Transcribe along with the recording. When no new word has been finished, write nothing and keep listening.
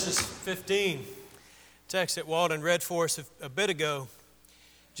Genesis 15, text that Walden read for us a bit ago.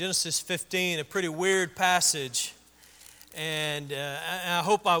 Genesis 15, a pretty weird passage, and I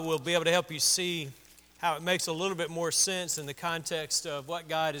hope I will be able to help you see how it makes a little bit more sense in the context of what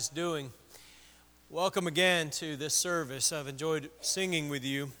God is doing. Welcome again to this service. I've enjoyed singing with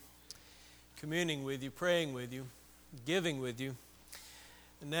you, communing with you, praying with you, giving with you,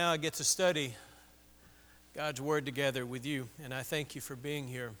 and now I get to study God's Word together with you, and I thank you for being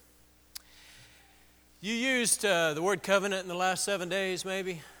here. You used the word covenant in the last 7 days,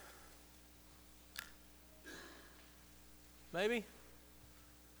 maybe? Maybe?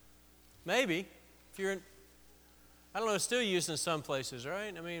 Maybe. If you're in, I don't know, it's still used in some places,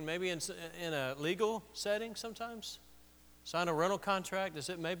 right? I mean, maybe in a legal setting sometimes. Sign a rental contract, does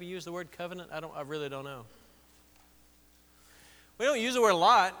it maybe use the word covenant? I really don't know. We don't use the word a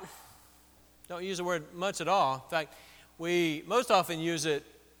lot. Don't use the word much at all. In fact, we most often use it,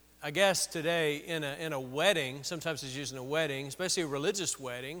 I guess, today in a wedding. Sometimes it's used in a wedding, especially a religious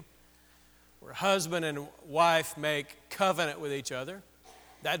wedding, where husband and wife make covenant with each other.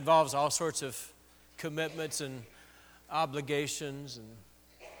 That involves all sorts of commitments and obligations, and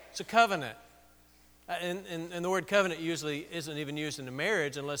it's a covenant. And the word covenant usually isn't even used in a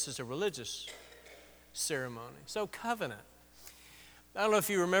marriage unless it's a religious ceremony. So covenant. I don't know if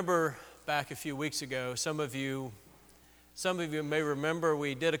you remember back a few weeks ago, some of you may remember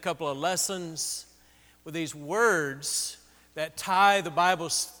we did a couple of lessons with these words that tie the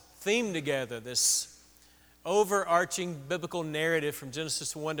Bible's theme together, this overarching biblical narrative from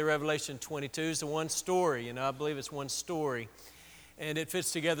Genesis 1 to Revelation 22 is the one story. I believe it's one story. And it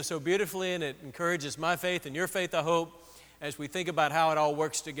fits together so beautifully, and it encourages my faith and your faith, I hope, as we think about how it all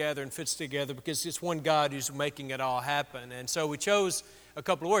works together and fits together, because it's one God who's making it all happen. And so we chose a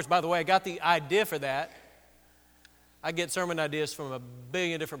couple of words. By the way, I got the idea for that. I get sermon ideas from a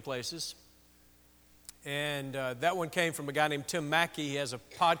billion different places. And that one came from a guy named Tim Mackey. He has a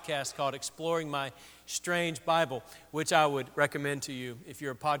podcast called Exploring My Strange Bible, which I would recommend to you if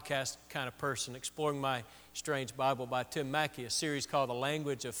you're a podcast kind of person. Exploring My Strange Bible by Tim Mackey, a series called The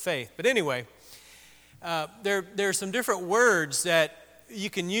Language of Faith. But anyway, there are some different words that you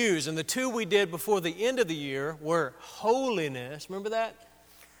can use, and the two we did before the end of the year were holiness. Remember that?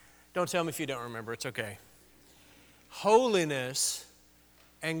 Don't tell me if you don't remember. It's okay. Holiness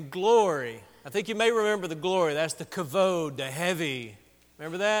and glory. I think you may remember the glory. That's the kavod, the heavy.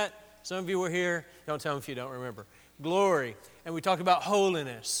 Remember that? Some of you were here. Don't tell me if you don't remember. Glory. And we talked about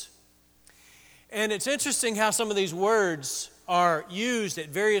holiness. And it's interesting how some of these words are used at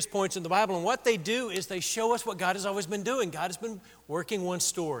various points in the Bible, and what they do is they show us what God has always been doing. God has been working one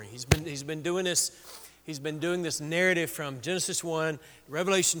story. He's been doing this narrative from Genesis 1,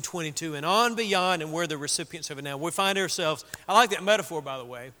 Revelation 22, and on beyond, and we're the recipients of it now. We find ourselves, I like that metaphor, by the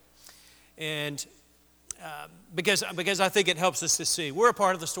way, and because I think it helps us to see we're a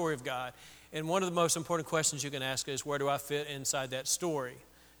part of the story of God, and one of the most important questions you can ask is, where do I fit inside that story?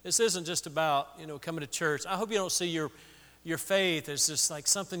 This isn't just about, coming to church. I hope you don't see your faith as just like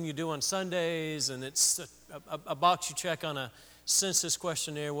something you do on Sundays, and it's a box you check on a census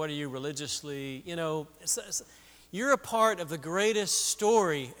questionnaire. What are you religiously? You're a part of the greatest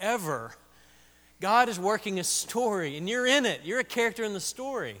story ever. God is working a story, and you're in it. You're a character in the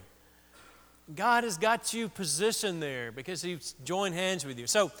story. God has got you positioned there because He's joined hands with you.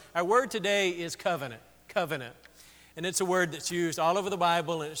 So our word today is covenant. Covenant. And it's a word that's used all over the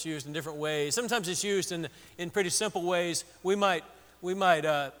Bible, and it's used in different ways. Sometimes it's used in pretty simple ways. We might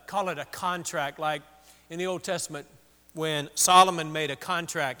call it a contract, like in the Old Testament when Solomon made a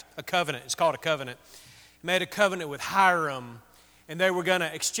contract, a covenant. It's called a covenant. He made a covenant with Hiram, and they were going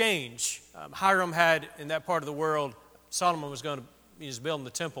to exchange. Hiram had, in that part of the world, Solomon was building the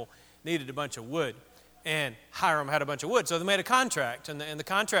temple, needed a bunch of wood, and Hiram had a bunch of wood. So they made a contract, and the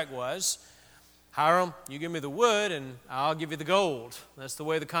contract was, Hiram, you give me the wood, and I'll give you the gold. That's the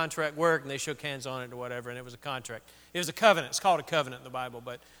way the contract worked, and they shook hands on it or whatever, and it was a contract. It was a covenant. It's called a covenant in the Bible,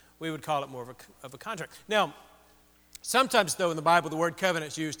 but we would call it more of a contract. Now, sometimes, though, in the Bible, the word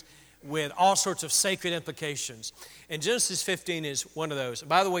covenant is used with all sorts of sacred implications, and Genesis 15 is one of those.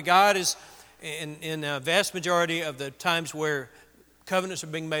 By the way, God is, in a vast majority of the times where covenants are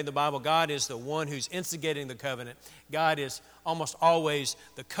being made in the Bible, God is the one who's instigating the covenant. God is almost always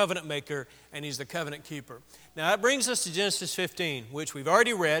the covenant maker, and He's the covenant keeper. Now, that brings us to Genesis 15, which we've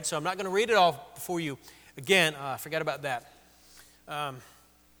already read, so I'm not going to read it all before you. Again, I forgot about that.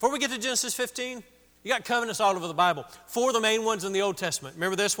 Before we get to Genesis 15, you got covenants all over the Bible. 4 of the main ones in the Old Testament.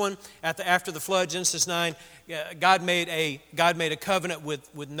 Remember this one? After the flood, Genesis 9, God made a covenant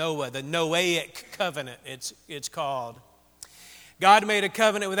with Noah, the Noahic covenant, it's called. God made a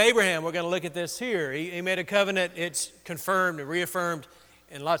covenant with Abraham. We're going to look at this here. He made a covenant. It's confirmed and reaffirmed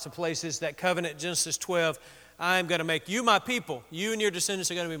in lots of places. That covenant, Genesis 12, I'm going to make you my people. You and your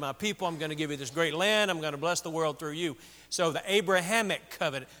descendants are going to be my people. I'm going to give you this great land. I'm going to bless the world through you. So the Abrahamic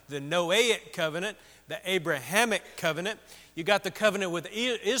covenant, the Noahic covenant, the Abrahamic covenant. You got the covenant with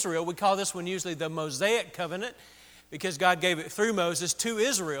Israel. We call this one usually the Mosaic covenant because God gave it through Moses to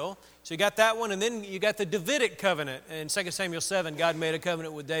Israel. So you got that one, and then you got the Davidic covenant. In 2 Samuel 7, God made a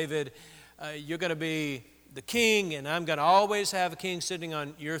covenant with David. You're going to be the king, and I'm going to always have a king sitting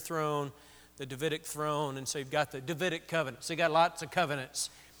on your throne, the Davidic throne. And so you've got the Davidic covenant. So you got lots of covenants.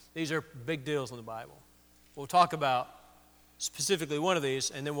 These are big deals in the Bible. We'll talk about specifically one of these,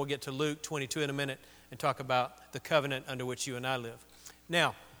 and then we'll get to Luke 22 in a minute and talk about the covenant under which you and I live.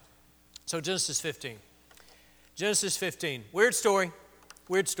 Now, so Genesis 15. Genesis 15. Weird story.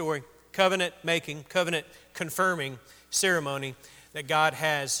 Covenant making, covenant confirming ceremony that God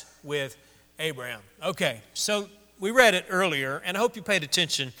has with Abraham. Okay, so we read it earlier, and I hope you paid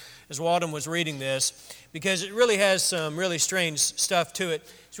attention as Walden was reading this, because it really has some really strange stuff to it.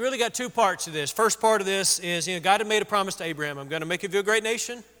 It's really got two parts to this. First part of this is, God had made a promise to Abraham. I'm going to make of you a great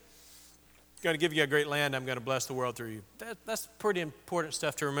nation. I'm going to give you a great land. I'm going to bless the world through you. That's pretty important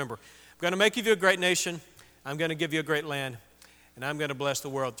stuff to remember. I'm going to make of you a great nation. I'm going to give you a great land. And I'm going to bless the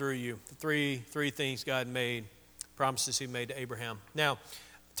world through you. The three things God made, promises he made to Abraham. Now,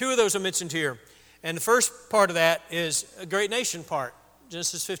 two of those are mentioned here. And the first part of that is a great nation part.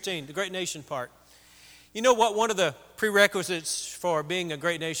 Genesis 15, the great nation part. You know what one of the prerequisites for being a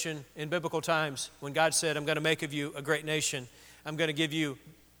great nation in biblical times, when God said, I'm going to make of you a great nation, I'm going to give you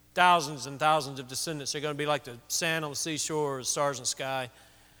thousands and thousands of descendants. They're going to be like the sand on the seashore, the stars in the sky,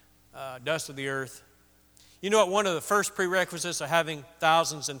 dust of the earth. You know what one of the first prerequisites of having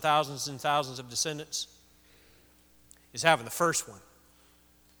thousands and thousands and thousands of descendants is having the first one.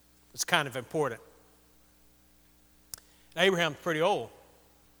 It's kind of important. Abraham's pretty old.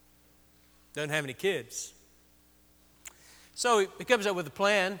 Doesn't have any kids. So he comes up with a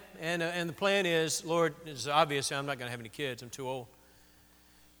plan, and the plan is, Lord, it's obvious I'm not going to have any kids. I'm too old.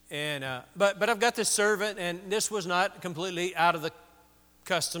 And but I've got this servant, and this was not completely out of the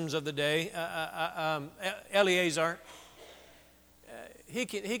customs of the day. Eliezer, he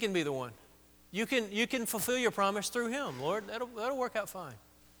can be the one. You can fulfill your promise through him, Lord. That'll work out fine.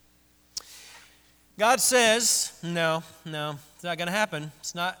 God says, no, it's not going to happen.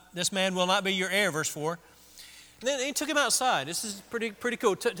 It's not. This man will not be your heir. Verse 4. And then he took him outside. This is pretty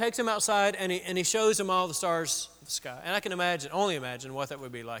cool. Takes him outside and he shows him all the stars of the sky. And I can only imagine what that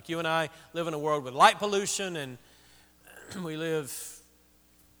would be like. You and I live in a world with light pollution, and we live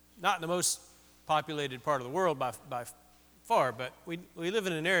not in the most populated part of the world by far, but we live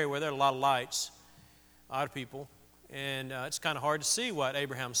in an area where there are a lot of lights, a lot of people, and it's kind of hard to see what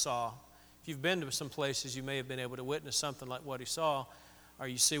Abraham saw. If you've been to some places, you may have been able to witness something like what he saw, or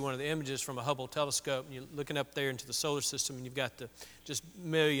you see one of the images from a Hubble telescope, and you're looking up there into the solar system, and you've got just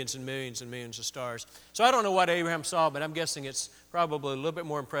millions and millions and millions of stars. So I don't know what Abraham saw, but I'm guessing it's probably a little bit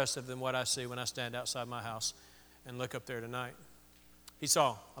more impressive than what I see when I stand outside my house and look up there tonight. He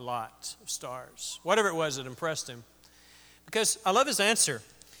saw a lot of stars. Whatever it was that impressed him. Because I love his answer.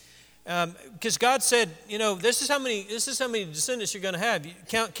 Because God said, this is how many descendants you're going to have.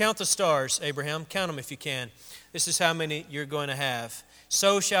 Count the stars, Abraham. Count them if you can. This is how many you're going to have.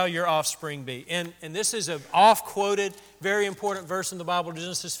 So shall your offspring be. And this is an oft-quoted, very important verse in the Bible,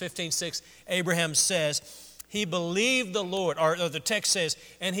 Genesis 15:6. Abraham says, he believed the Lord, or the text says,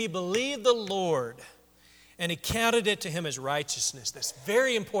 and he believed the Lord, and he counted it to him as righteousness. That's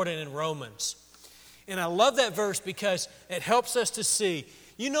very important in Romans. And I love that verse because it helps us to see,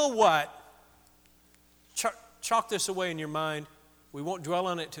 you know what? Chalk this away in your mind. We won't dwell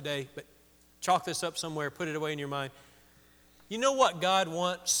on it today, but chalk this up somewhere, put it away in your mind. You know what God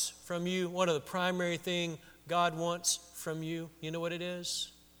wants from you? One of the primary things God wants from you, you know what it is?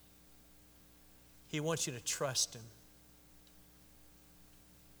 He wants you to trust him.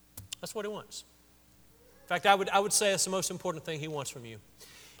 That's what he wants. In fact, I would say that's the most important thing he wants from you.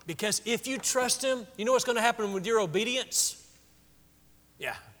 Because if you trust him, you know what's going to happen with your obedience?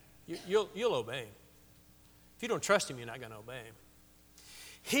 Yeah, you'll obey him. If you don't trust him, you're not going to obey him.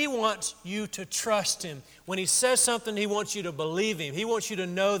 He wants you to trust him. When he says something, he wants you to believe him. He wants you to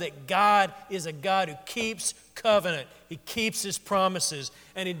know that God is a God who keeps covenant. He keeps his promises.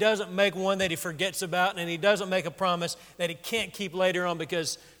 And he doesn't make one that he forgets about, and he doesn't make a promise that he can't keep later on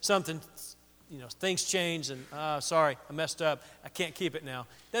because things change and, sorry, I messed up. I can't keep it now.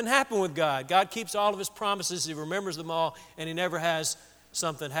 It doesn't happen with God. God keeps all of his promises. He remembers them all, and he never has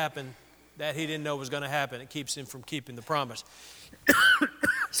something happen that he didn't know was going to happen. It keeps him from keeping the promise.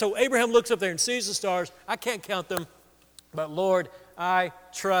 So Abraham looks up there and sees the stars. I can't count them, but Lord, I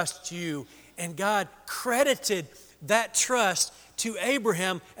trust you. And God credited that trust to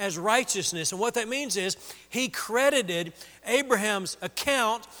Abraham as righteousness. And what that means is he credited Abraham's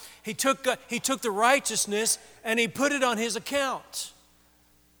account. He took the righteousness and he put it on his account.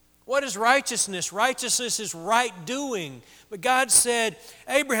 What is righteousness? Righteousness is right doing. But God said,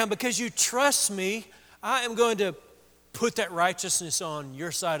 Abraham, because you trust me, I am going to put that righteousness on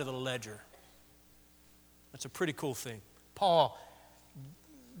your side of the ledger. That's a pretty cool thing. Paul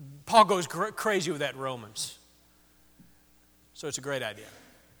goes crazy with that in Romans. So it's a great idea.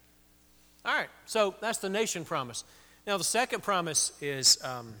 All right, so that's the nation promise. Now the second promise is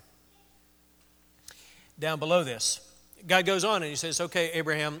down below this. God goes on and he says, okay,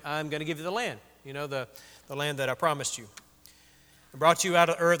 Abraham, I'm going to give you the land. You know, the land that I promised you. I brought you out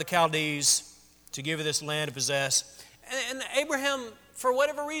of Ur of the Chaldees to give you this land to possess. And Abraham, for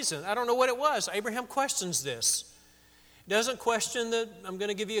whatever reason, I don't know what it was, Abraham questions this. He doesn't question the I'm going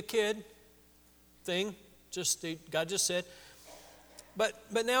to give you a kid thing. God just said. But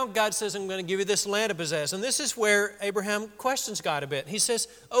now God says, I'm going to give you this land to possess. And this is where Abraham questions God a bit. He says,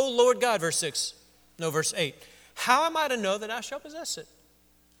 oh, Lord God, verse 8. How am I to know that I shall possess it?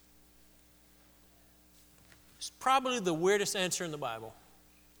 It's probably the weirdest answer in the Bible.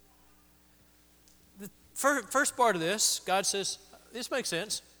 The first part of this, God says, this makes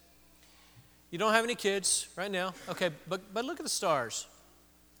sense. You don't have any kids right now. Okay, but look at the stars.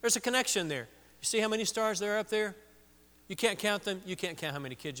 There's a connection there. You see how many stars there are up there? You can't count them. You can't count how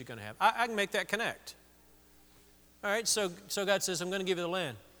many kids you're going to have. I can make that connect. All right, so God says, I'm going to give you the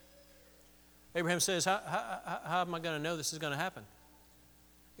land. Abraham says, how am I going to know this is going to happen?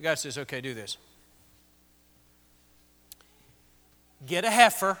 God says, okay, do this. Get a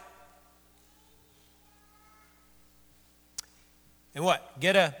heifer. And what?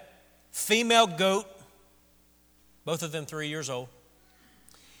 Get a female goat, both of them 3 years old.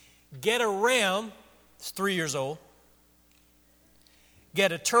 Get a ram, it's 3 years old.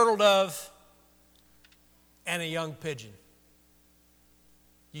 Get a turtle dove and a young pigeon.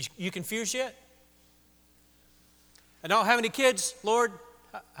 You confused yet? I don't have any kids, Lord.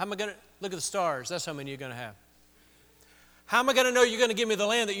 How am I going to look at the stars? That's how many you're going to have. How am I going to know you're going to give me the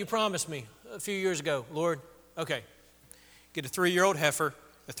land that you promised me a few years ago, Lord? Okay. Get a 3-year-old heifer,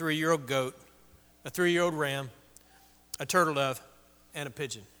 a 3-year-old goat, a 3-year-old ram, a turtle dove, and a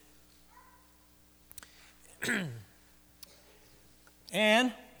pigeon.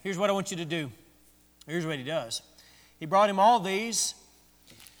 And here's what I want you to do. Here's what he does. He brought him all these,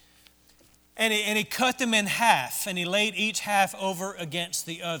 and he cut them in half, and he laid each half over against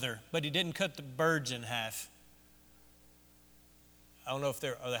the other, but he didn't cut the birds in half. I don't know if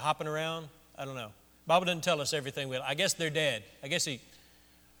are they hopping around? I don't know. Bible doesn't tell us everything. I guess they're dead. I guess he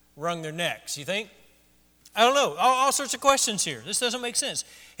wrung their necks. You think? I don't know. All sorts of questions here. This doesn't make sense.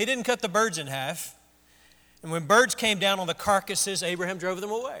 He didn't cut the birds in half. And when birds came down on the carcasses, Abraham drove them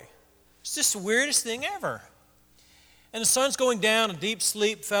away. It's just the weirdest thing ever. And the sun's going down, and deep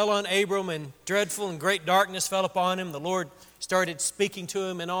sleep fell on Abram, and dreadful and great darkness fell upon him. The Lord started speaking to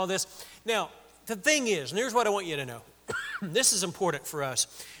him and all this. Now, the thing is, and here's what I want you to know. This is important for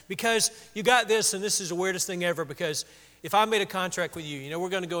us because you got this, and this is the weirdest thing ever, because if I made a contract with you, we're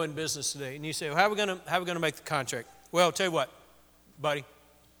going to go in business today, and you say, well, how are we going to make the contract? Well, I'll tell you what, buddy.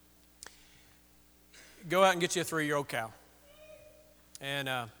 Go out and get you a 3-year-old cow, and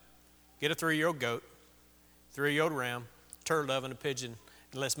get a 3-year-old goat, 3-year-old ram, turtle dove, and a pigeon,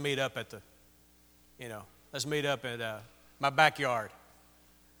 and let's meet up at my backyard.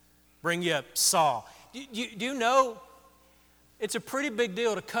 Bring you a saw. Do you know it's a pretty big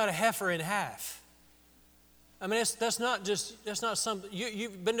deal to cut a heifer in half? I mean, that's not something.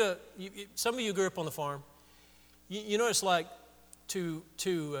 You've been to. Some of you grew up on the farm. You know what it's like to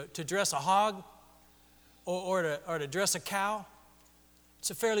dress a hog or to dress a cow.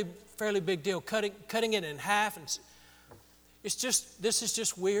 It's a fairly big deal. Cutting it in half, and this is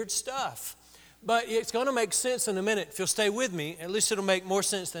just weird stuff. But it's going to make sense in a minute if you'll stay with me. At least it'll make more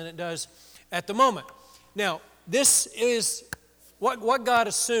sense than it does at the moment. Now, this is what God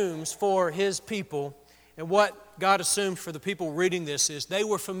assumes for His people, and what God assumed for the people reading this is they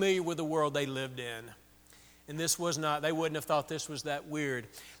were familiar with the world they lived in. And this was not, they wouldn't have thought this was that weird.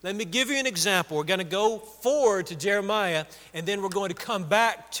 Let me give you an example. We're going to go forward to Jeremiah, and then we're going to come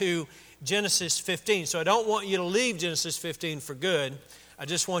back to Genesis 15. So I don't want you to leave Genesis 15 for good. I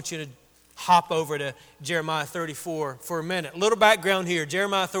just want you to hop over to Jeremiah 34 for a minute. A little background here.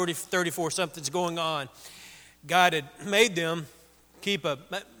 Jeremiah 34, something's going on. God had made them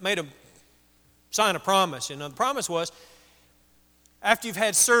made them sign a promise. The promise was, after you've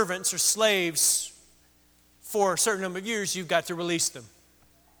had servants or slaves for a certain number of years, you've got to release them.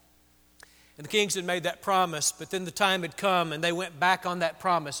 And the kings had made that promise, but then the time had come and they went back on that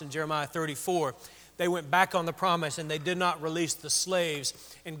promise in Jeremiah 34. They went back on the promise and they did not release the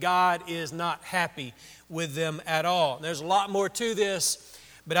slaves, and God is not happy with them at all. There's a lot more to this,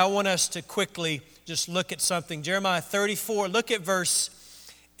 but I want us to quickly just look at something. Jeremiah 34, look at verse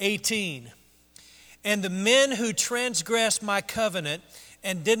 18. And the men who transgressed my covenant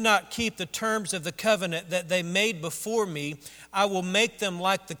and did not keep the terms of the covenant that they made before me, I will make them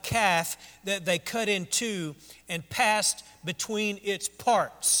like the calf that they cut in two and passed between its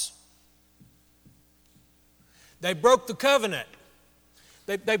parts. They broke the covenant.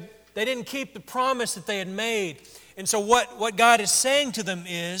 They didn't keep the promise that they had made. And so what God is saying to them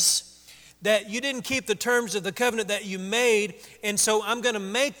is that you didn't keep the terms of the covenant that you made, and so I'm going to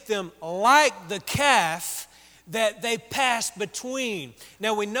make them like the calf that they passed between.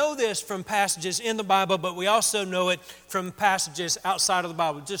 Now we know this from passages in the Bible, but we also know it from passages outside of the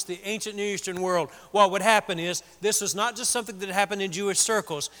Bible, just the ancient Near Eastern world. What would happen is, this was not just something that happened in Jewish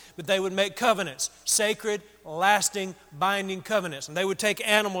circles, but they would make covenants, sacred, lasting, binding covenants. And they would take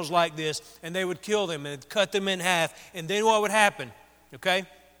animals like this, and they would kill them and cut them in half. And then what would happen? Okay?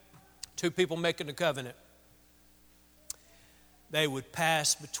 Two people making a covenant. They would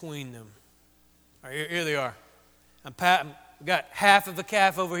pass between them. All right, here they are. I got half of a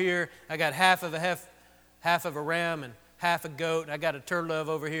calf over here. I got half of a ram and half a goat. I got a turtle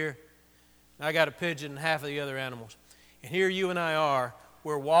over here. I got a pigeon and half of the other animals. And here you and I are.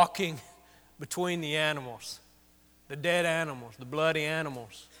 We're walking between the animals, the dead animals, the bloody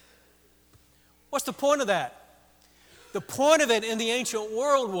animals. What's the point of that? The point of it in the ancient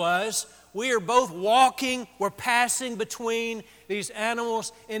world was, we are both walking, we're passing between these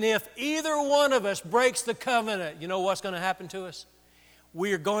animals, and if either one of us breaks the covenant, you know what's going to happen to us?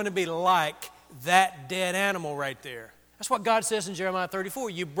 We are going to be like that dead animal right there. That's what God says in Jeremiah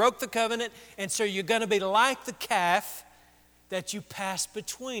 34. You broke the covenant, and so you're going to be like the calf that you passed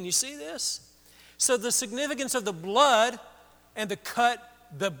between. You see this? So the significance of the blood and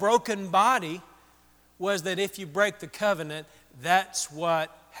the broken body was that if you break the covenant, that's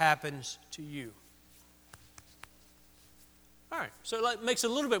what happens to you. All right, so it makes a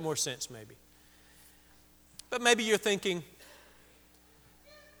little bit more sense maybe. But maybe you're thinking,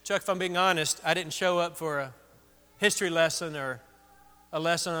 Chuck, if I'm being honest, I didn't show up for a history lesson or a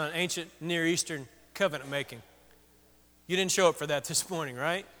lesson on ancient Near Eastern covenant making. You didn't show up for that this morning,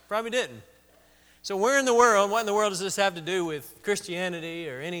 right? Probably didn't. So where in the world, what in the world does this have to do with Christianity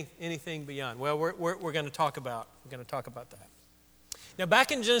or anything beyond? Well, we're going to talk about that. Now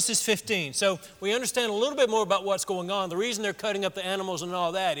back in Genesis 15, so we understand a little bit more about what's going on. The reason they're cutting up the animals and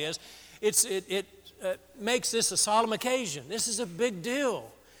all that is, it makes this a solemn occasion. This is a big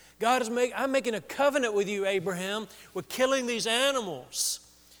deal. I'm making a covenant with you, Abraham. We're killing these animals.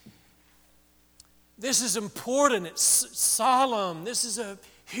 This is important. It's solemn. This is a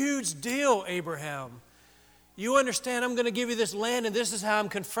huge deal, Abraham. You understand, I'm going to give you this land, and this is how I'm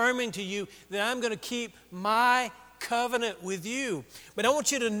confirming to you that I'm going to keep my covenant with you. But I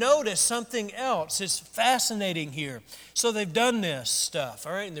want you to notice something else. It's fascinating here. So they've done this stuff,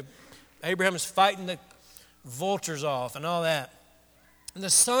 all right? And Abraham is fighting the vultures off and all that. And the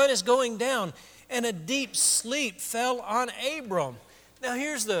sun is going down, and a deep sleep fell on Abram. Now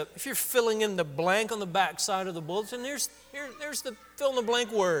if you're filling in the blank on the back side of the bulletin, there's the fill in the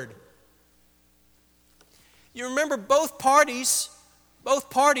blank word. You remember both parties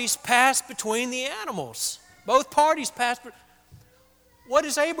passed between the animals. Both parties passed. What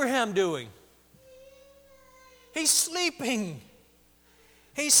is Abraham doing? He's sleeping.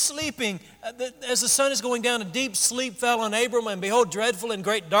 He's sleeping. As the sun is going down, a deep sleep fell on Abram, and behold, dreadful and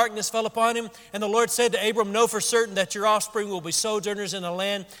great darkness fell upon him. And the Lord said to Abram, know for certain that your offspring will be sojourners in a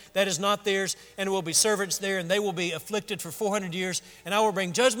land that is not theirs, and will be servants there, and they will be afflicted for 400 years. And I will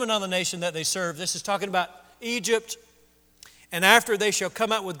bring judgment on the nation that they serve. This is talking about Egypt. And after they shall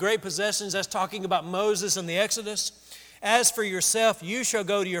come out with great possessions, that's talking about Moses and the Exodus. As for yourself, you shall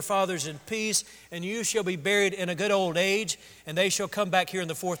go to your fathers in peace, and you shall be buried in a good old age, and they shall come back here in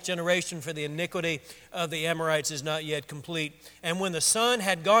the fourth generation, for the iniquity of the Amorites is not yet complete. And when the sun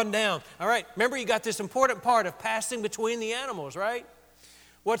had gone down, all right, remember you got this important part of passing between the animals, right?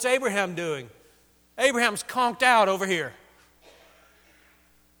 What's Abraham doing? Abraham's conked out over here.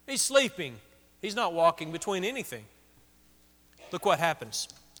 He's sleeping. He's not walking between anything. Look what happens.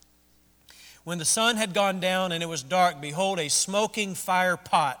 When the sun had gone down and it was dark, behold, a smoking fire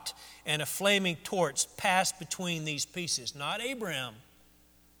pot and a flaming torch passed between these pieces. Not Abraham.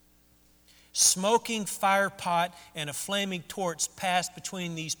 Smoking fire pot and a flaming torch passed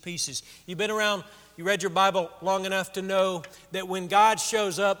between these pieces. You've been around, you read your Bible long enough to know that when God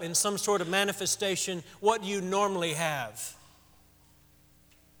shows up in some sort of manifestation, what do you normally have?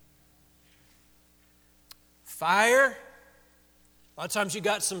 Fire. A lot of times you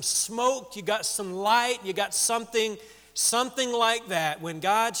got some smoke, you got some light, you got something like that. When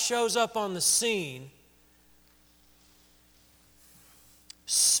God shows up on the scene,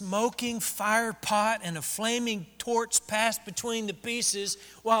 smoking fire pot and a flaming torch passed between the pieces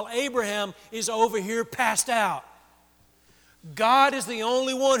while Abraham is over here passed out. God is the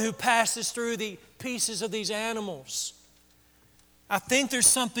only one who passes through the pieces of these animals. I think there's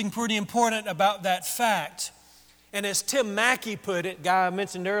something pretty important about that fact. And as Tim Mackey put it, guy I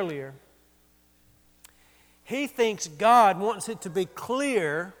mentioned earlier, he thinks God wants it to be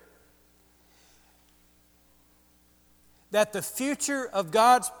clear that the future of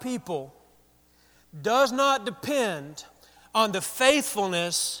God's people does not depend on the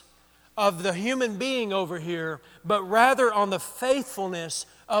faithfulness of the human being over here, but rather on the faithfulness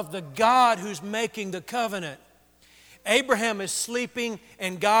of the God who's making the covenant. Abraham is sleeping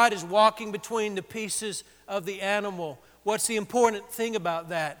and God is walking between the pieces of the animal. What's the important thing about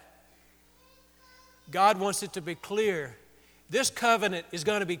that? God wants it to be clear. This covenant is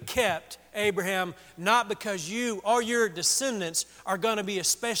going to be kept, Abraham, not because you or your descendants are going to be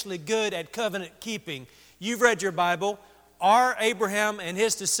especially good at covenant keeping. You've read your Bible. Are Abraham and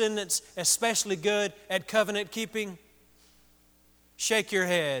his descendants especially good at covenant keeping? Shake your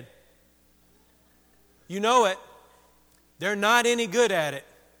head. You know it. They're not any good at it.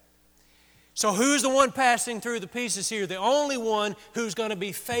 So who's the one passing through the pieces here? The only one who's going to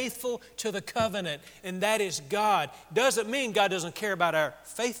be faithful to the covenant, and that is God. Doesn't mean God doesn't care about our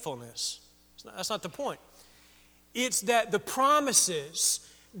faithfulness. That's not the point. It's that the promises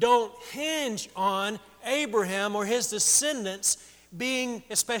don't hinge on Abraham or his descendants being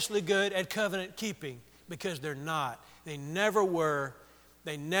especially good at covenant keeping, because they're not. They never were.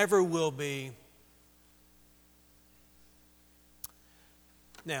 They never will be.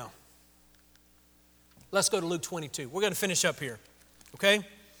 Now, let's go to Luke 22. We're going to finish up here, okay?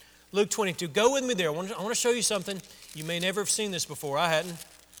 Luke 22. Go with me there. I want to show you something. You may never have seen this before. I hadn't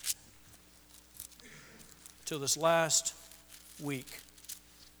until this last week.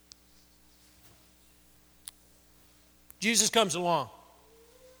 Jesus comes along.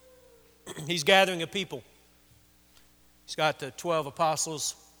 He's gathering a people. He's got the 12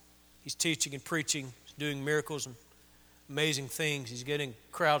 apostles. He's teaching and preaching. He's doing miracles and amazing things. He's getting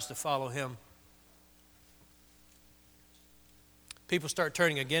crowds to follow him. People start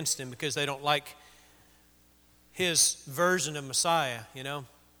turning against him because they don't like his version of Messiah, you know.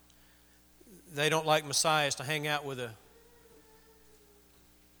 They don't like Messiahs to hang out with the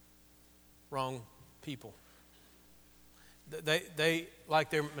wrong people. They like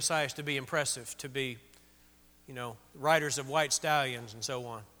their Messiahs to be impressive, to be, you know, riders of white stallions and so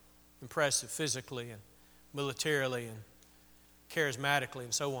on. Impressive physically and militarily and charismatically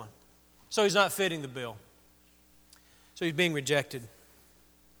and so on. So he's not fitting the bill. So he's being rejected.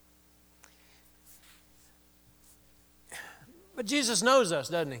 But Jesus knows us,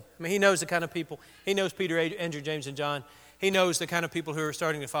 doesn't he? I mean, he knows the kind of people. He knows Peter, Andrew, James, and John. He knows the kind of people who are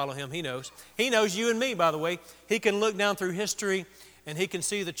starting to follow him. He knows. He knows you and me, by the way. He can look down through history and he can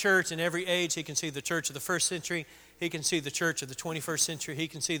see the church in every age. He can see the church of the first century. He can see the church of the 21st century. He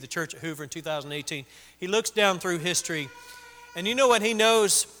can see the church at Hoover in 2018. He looks down through history. And you know what he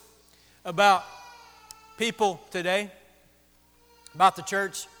knows about people today? About the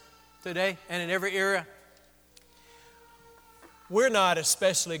church today and in every era? We're not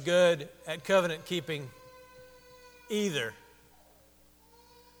especially good at covenant keeping either.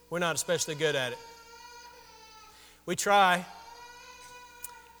 We're not especially good at it. We try.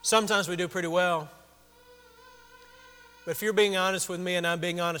 Sometimes we do pretty well. But if you're being honest with me and I'm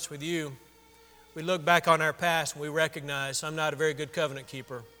being honest with you, we look back on our past and we recognize I'm not a very good covenant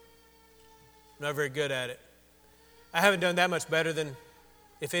keeper. I'm not very good at it. I haven't done that much better than,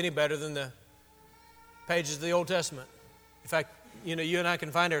 if any better than the pages of the Old Testament. In fact, you know, you and I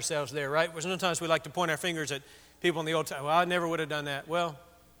can find ourselves there, right? Sometimes we like to point our fingers at people in the Old Testament. Well, I never would have done that. Well,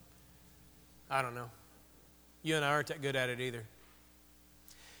 I don't know. You and I aren't that good at it either.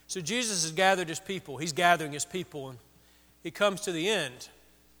 So Jesus has gathered his people. He's gathering his people, and he comes to the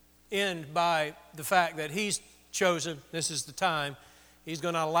end by the fact that he's chosen, this is the time, he's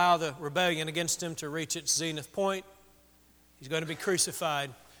going to allow the rebellion against him to reach its zenith point. He's going to be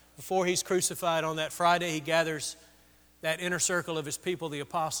crucified. Before he's crucified on that Friday, he gathers that inner circle of his people, the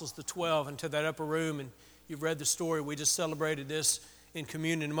apostles, the 12, into that upper room. And you've read the story. We just celebrated this in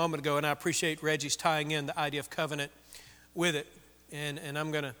communion a moment ago, and I appreciate Reggie's tying in the idea of covenant with it. And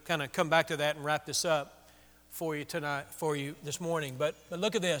I'm going to kind of come back to that and wrap this up for you tonight, for you this morning. But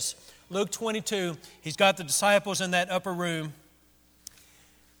look at this. Luke 22, he's got the disciples in that upper room.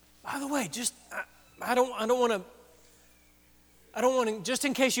 By the way, I don't want to, just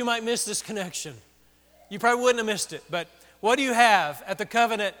in case you might miss this connection, you probably wouldn't have missed it, but what do you have at the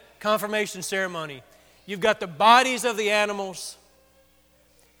covenant confirmation ceremony? You've got the bodies of the animals,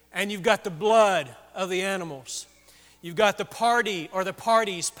 and you've got the blood of the animals. You've got the party or the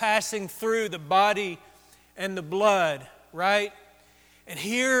parties passing through the body and the blood, right? And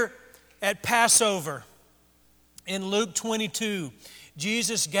here at Passover, in Luke 22,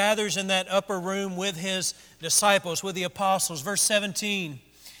 Jesus gathers in that upper room with his disciples, with the apostles. Verse 17,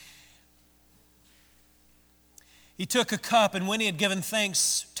 he took a cup, and when he had given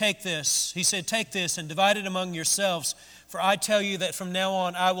thanks, take this. He said, take this and divide it among yourselves. For I tell you that from now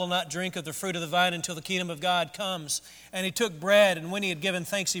on I will not drink of the fruit of the vine until the kingdom of God comes. And he took bread, and when he had given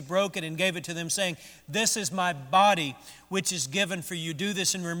thanks, he broke it and gave it to them, saying, this is my body, which is given for you. Do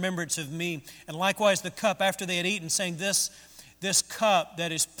this in remembrance of me. And likewise the cup after they had eaten, saying, this cup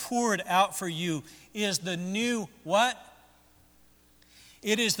that is poured out for you is the new what?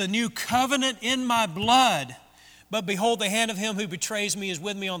 It is the new covenant in my blood. But behold, the hand of him who betrays me is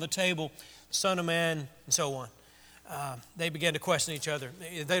with me on the table, Son of Man, and so on. They began to question each other.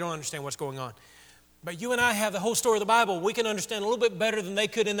 They don't understand what's going on. But you and I have the whole story of the Bible. We can understand a little bit better than they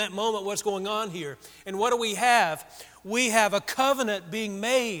could in that moment what's going on here. And what do we have? We have a covenant being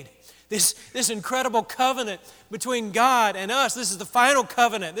made. This incredible covenant between God and us. This is the final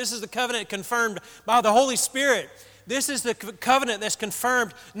covenant. This is the covenant confirmed by the Holy Spirit. This is the covenant that's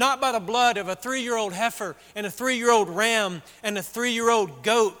confirmed not by the blood of a 3-year-old heifer and a 3-year-old ram and a 3-year-old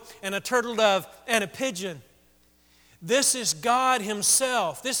goat and a turtle dove and a pigeon. This is God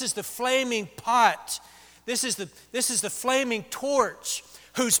himself. This is the flaming pot. This is the flaming torch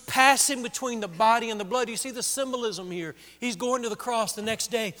who's passing between the body and the blood. You see the symbolism here. He's going to the cross the next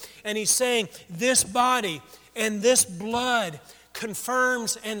day, and he's saying, this body and this blood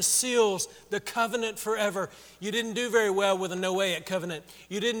confirms and seals the covenant forever. You didn't do very well with a Noahic covenant.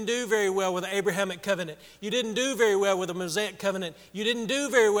 You didn't do very well with an Abrahamic covenant. You didn't do very well with a Mosaic covenant. You didn't do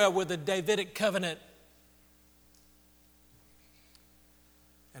very well with the Davidic covenant.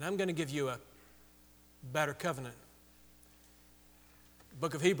 And I'm going to give you a better covenant. The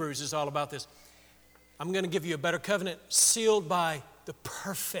book of Hebrews is all about this. I'm going to give you a better covenant sealed by the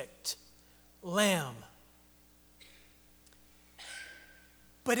perfect Lamb.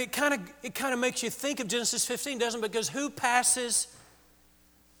 But it kind of makes you think of Genesis 15, doesn't it? Because who passes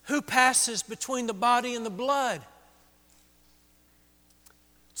between the body and the blood?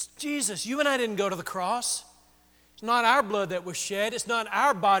 It's Jesus. You and I didn't go to the cross. It's not our blood that was shed. It's not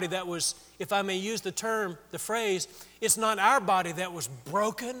our body that was, if I may use the phrase, it's not our body that was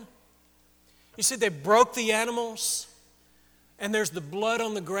broken. You see, they broke the animals, and there's the blood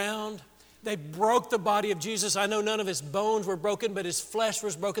on the ground. They broke the body of Jesus. I know none of his bones were broken, but his flesh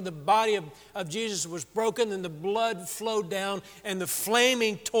was broken. The body of Jesus was broken, and the blood flowed down, and the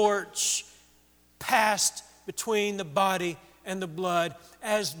flaming torch passed between the body and the blood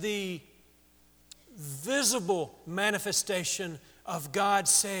as the visible manifestation of God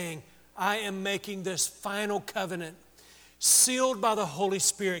saying, I am making this final covenant, sealed by the Holy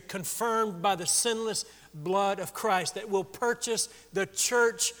Spirit, confirmed by the sinless blood of Christ that will purchase the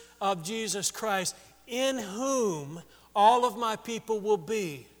church of Jesus Christ, in whom all of my people will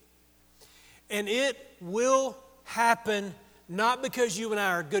be. And it will happen not because you and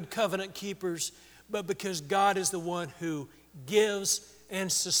I are good covenant keepers, but because God is the one who gives and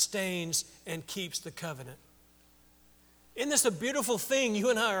sustains and keeps the covenant. Isn't this a beautiful thing? You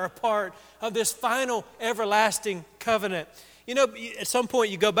and I are a part of this final everlasting covenant. You know, at some point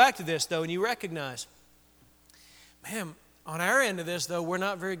you go back to this, though, and you recognize, man, on our end of this, though, we're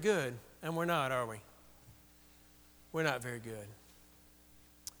not very good. And we're not, are we? We're not very good.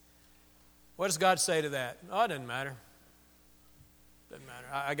 What does God say to that? Oh, it doesn't matter. Doesn't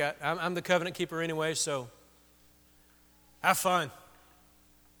matter. I'm the covenant keeper anyway, so have fun.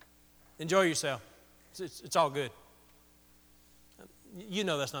 Enjoy yourself. It's all good. You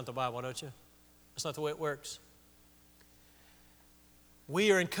know that's not the Bible, don't you? That's not the way it works.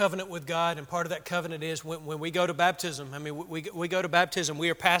 We are in covenant with God, and part of that covenant is when we go to baptism. I mean, we go to baptism. We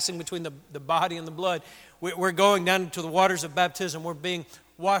are passing between the body and the blood. We're going down to the waters of baptism. We're being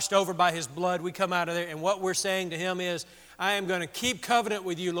washed over by his blood. We come out of there, and what we're saying to him is, I am going to keep covenant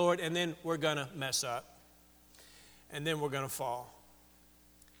with you, Lord, and then we're going to mess up. And then we're going to fall.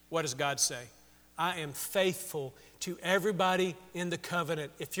 What does God say? I am faithful to everybody in the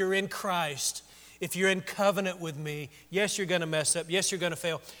covenant. If you're in Christ, if you're in covenant with me, yes, you're going to mess up. Yes, you're going to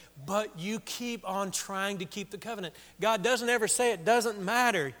fail. But you keep on trying to keep the covenant. God doesn't ever say it doesn't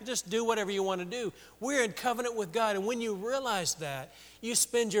matter. You just do whatever you want to do. We're in covenant with God. And when you realize that, you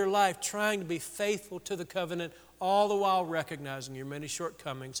spend your life trying to be faithful to the covenant, all the while recognizing your many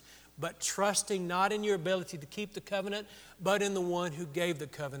shortcomings, but trusting not in your ability to keep the covenant, but in the one who gave the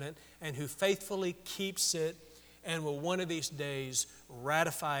covenant and who faithfully keeps it and will one of these days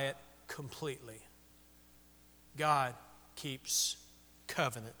ratify it completely. God keeps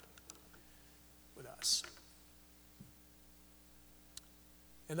covenant with us.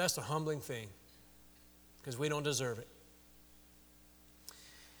 And that's a humbling thing, because we don't deserve it.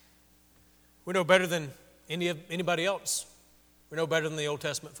 We know better than anybody else. We know better than the Old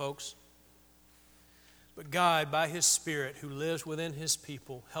Testament folks. But God, by His Spirit, who lives within His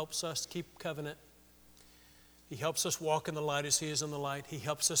people, helps us keep covenant. He helps us walk in the light as He is in the light. He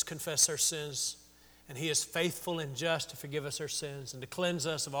helps us confess our sins. And He is faithful and just to forgive us our sins and to cleanse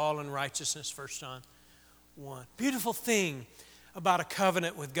us of all unrighteousness, 1 John 1. Beautiful thing about a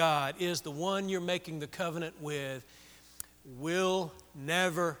covenant with God is the one you're making the covenant with will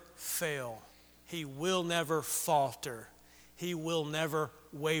never fail. He will never falter. He will never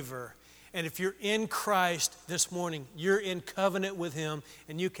waver. And if you're in Christ this morning, you're in covenant with Him,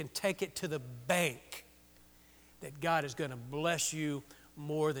 and you can take it to the bank that God is going to bless you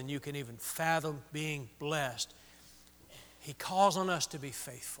more than you can even fathom being blessed. He calls on us to be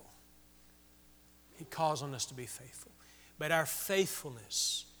faithful. He calls on us to be faithful. But our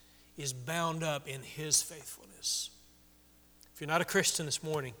faithfulness is bound up in His faithfulness. If you're not a Christian this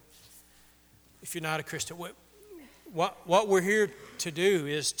morning, if you're not a Christian, what we're here to do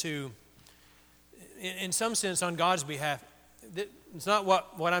is to, in some sense, on God's behalf, it's not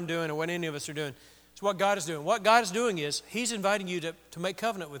what I'm doing or what any of us are doing. It's what God is doing. What God is doing is He's inviting you to make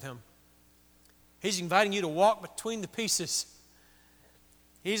covenant with Him. He's inviting you to walk between the pieces.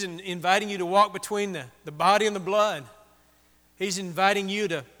 He's inviting you to walk between the body and the blood. He's inviting you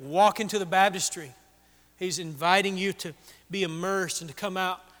to walk into the baptistry. He's inviting you to be immersed and to come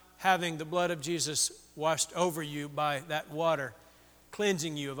out having the blood of Jesus washed over you by that water,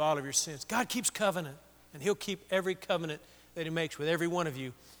 cleansing you of all of your sins. God keeps covenant, and He'll keep every covenant that He makes with every one of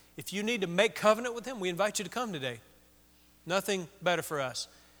you. If you need to make covenant with Him, we invite you to come today. Nothing better for us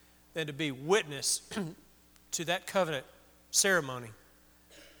than to be witness to that covenant ceremony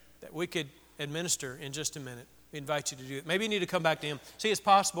that we could administer in just a minute. We invite you to do it. Maybe you need to come back to Him. See, it's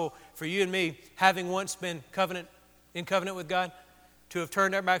possible for you and me, having once been in covenant with God, to have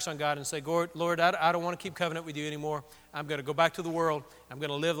turned our backs on God and say, Lord, I don't want to keep covenant with you anymore. I'm going to go back to the world. I'm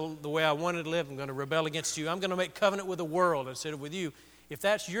going to live the way I wanted to live. I'm going to rebel against you. I'm going to make covenant with the world instead of with you. If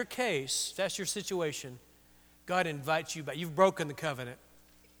that's your case, if that's your situation, God invites you back. You've broken the covenant.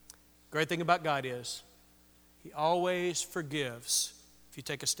 Great thing about God is He always forgives if you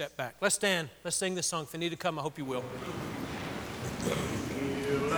take a step back. Let's stand. Let's sing this song. If you need to come, I hope you will.